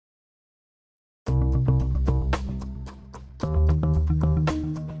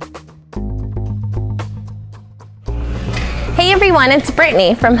everyone, it's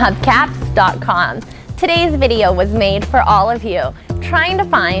Brittany from Hubcaps.com. Today's video was made for all of you trying to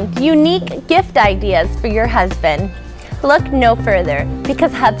find unique gift ideas for your husband. Look no further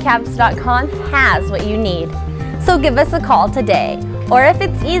because Hubcaps.com has what you need. So give us a call today, or if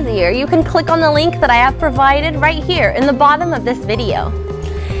it's easier, you can click on the link that I have provided right here in the bottom of this video.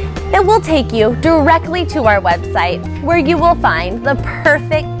 It will take you directly to our website where you will find the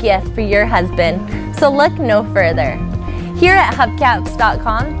perfect gift for your husband. So look no further. Here at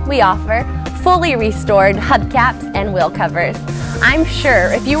Hubcaps.com, we offer fully restored hubcaps and wheel covers. I'm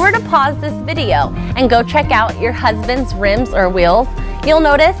sure if you were to pause this video and go check out your husband's rims or wheels, you'll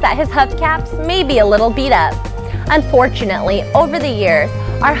notice that his hubcaps may be a little beat up. Unfortunately, over the years,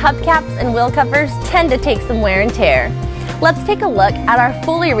 our hubcaps and wheel covers tend to take some wear and tear. Let's take a look at our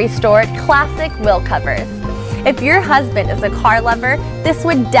fully restored classic wheel covers. If your husband is a car lover, this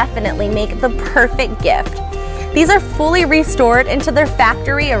would definitely make the perfect gift. These are fully restored into their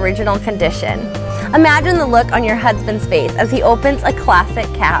factory original condition. Imagine the look on your husband's face as he opens a classic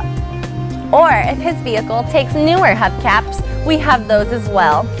cap. Or if his vehicle takes newer hubcaps, we have those as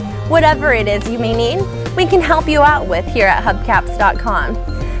well. Whatever it is you may need, we can help you out with here at Hubcaps.com.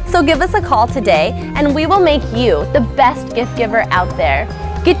 So give us a call today and we will make you the best gift giver out there.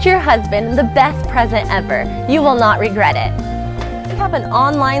 Get your husband the best present ever. You will not regret it. We have an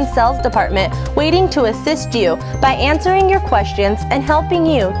online sales department waiting to assist you by answering your questions and helping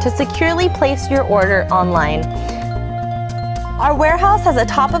you to securely place your order online. Our warehouse has a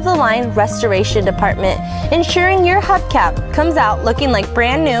top-of-the-line restoration department, ensuring your hubcap comes out looking like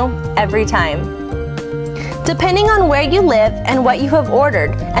brand new every time. Depending on where you live and what you have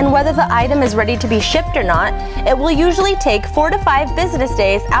ordered and whether the item is ready to be shipped or not, it will usually take 4 to 5 business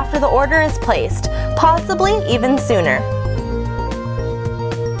days after the order is placed, possibly even sooner.